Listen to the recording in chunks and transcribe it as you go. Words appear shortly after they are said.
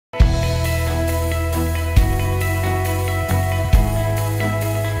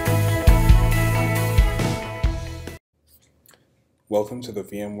Welcome to the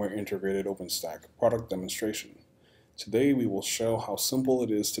VMware Integrated OpenStack product demonstration. Today we will show how simple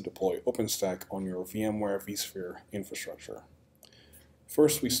it is to deploy OpenStack on your VMware vSphere infrastructure.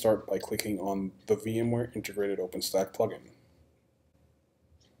 First, we start by clicking on the VMware Integrated OpenStack plugin.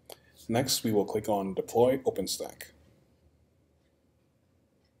 Next, we will click on Deploy OpenStack.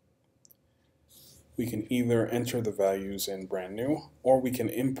 We can either enter the values in brand new, or we can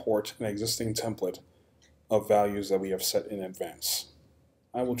import an existing template of values that we have set in advance.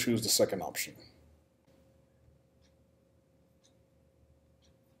 I will choose the second option.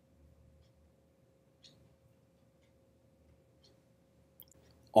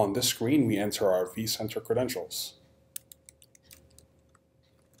 On this screen, we enter our vCenter credentials.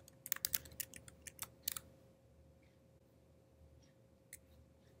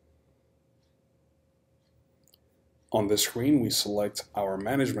 On this screen, we select our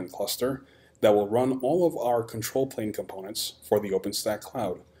management cluster that will run all of our control plane components for the OpenStack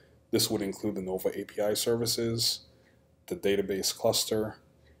cloud. This would include the Nova API services, the database cluster,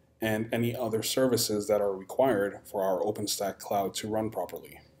 and any other services that are required for our OpenStack cloud to run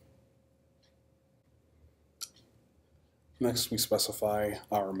properly. Next, we specify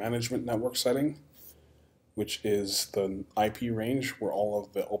our management network setting, which is the IP range where all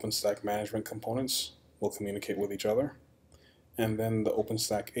of the OpenStack management components will communicate with each other. And then the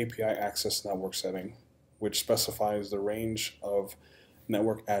OpenStack API access network setting, which specifies the range of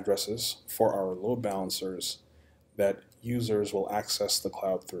network addresses for our load balancers that users will access the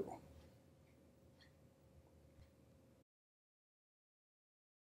cloud through.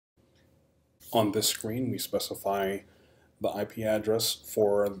 On this screen, we specify the IP address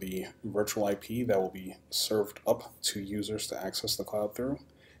for the virtual IP that will be served up to users to access the cloud through,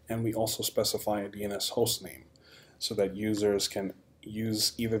 and we also specify a DNS host name, so that users can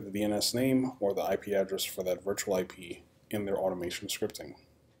use either the DNS name or the IP address for that virtual IP in their automation scripting.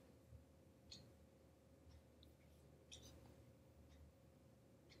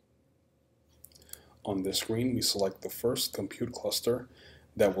 On this screen, we select the first compute cluster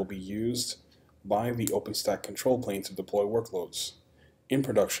that will be used by the OpenStack control plane to deploy workloads. In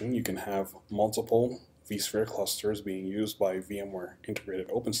production, you can have multiple vSphere clusters being used by VMware Integrated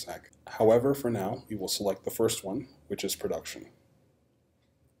OpenStack. However, for now, we will select the first one, which is production.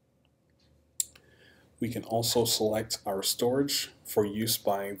 We can also select our storage for use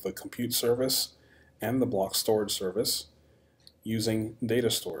by the compute service and the block storage service using data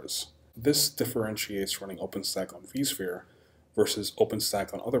stores. This differentiates running OpenStack on vSphere versus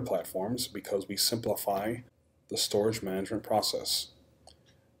OpenStack on other platforms because we simplify the storage management process.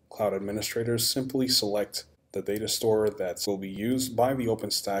 Cloud administrators simply select the data store that will be used by the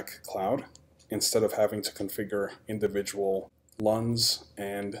OpenStack cloud instead of having to configure individual LUNs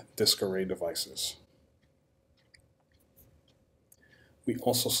and disk array devices. We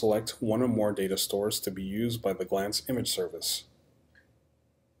also select one or more data stores to be used by the Glance image service.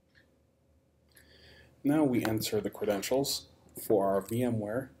 Now we enter the credentials for our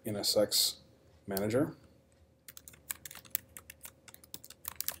VMware NSX manager.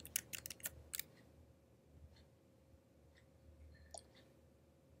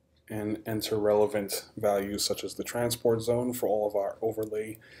 And enter relevant values such as the transport zone for all of our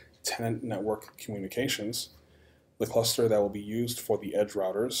overlay tenant network communications, the cluster that will be used for the edge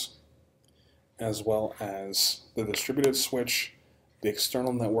routers, as well as the distributed switch, the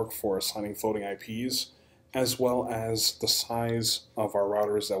external network for assigning floating IPs, as well as the size of our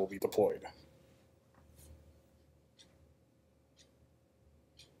routers that will be deployed.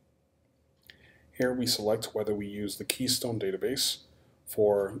 Here we select whether we use the Keystone database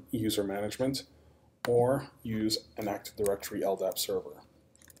for user management or use an Active Directory LDAP server.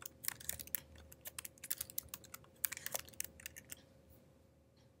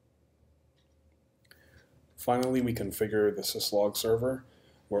 Finally, we configure the syslog server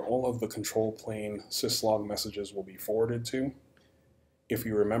where all of the control plane syslog messages will be forwarded to. If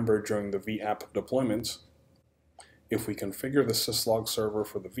you remember during the vApp deployment, if we configure the syslog server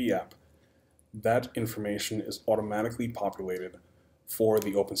for the vApp, that information is automatically populated for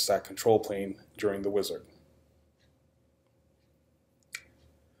the OpenStack control plane during the wizard.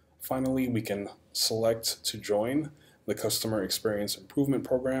 Finally, we can select to join the Customer Experience Improvement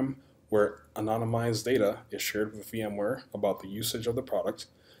Program, where anonymized data is shared with VMware about the usage of the product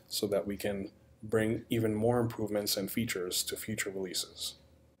so that we can bring even more improvements and features to future releases.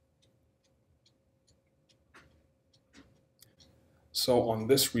 So on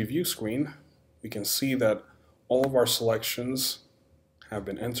this review screen, we can see that all of our selections have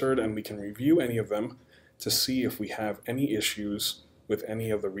been entered, and we can review any of them to see if we have any issues with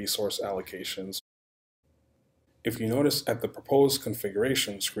any of the resource allocations. If you notice at the proposed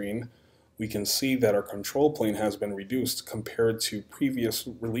configuration screen, we can see that our control plane has been reduced compared to previous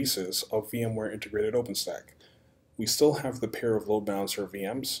releases of VMware Integrated OpenStack. We still have the pair of load balancer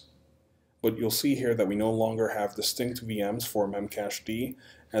VMs, but you'll see here that we no longer have distinct VMs for Memcached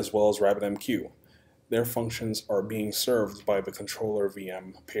as well as RabbitMQ. Their functions are being served by the controller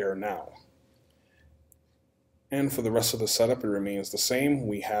VM pair now. And for the rest of the setup, it remains the same.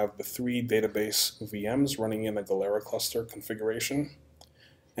 We have the 3 database VMs running in a Galera cluster configuration,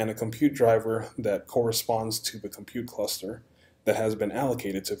 and a compute driver that corresponds to the compute cluster that has been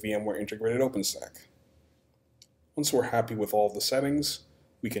allocated to VMware Integrated OpenStack. Once we're happy with all the settings,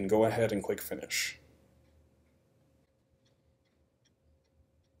 we can go ahead and click Finish.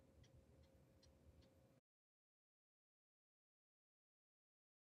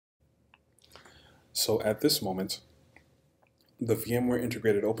 So at this moment, the VMware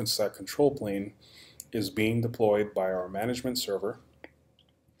Integrated OpenStack control plane is being deployed by our management server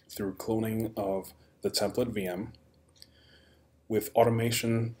through cloning of the template VM, with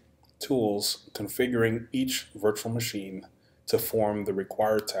automation tools configuring each virtual machine to form the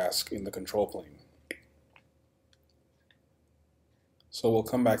required task in the control plane. So we'll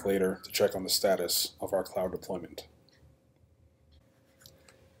come back later to check on the status of our cloud deployment.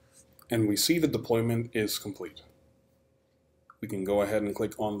 And we see the deployment is complete. We can go ahead and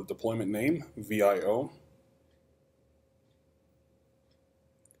click on the deployment name, VIO,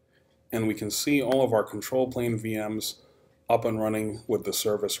 and we can see all of our control plane VMs up and running with the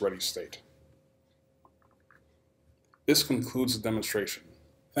service ready state. This concludes the demonstration.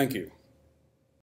 Thank you.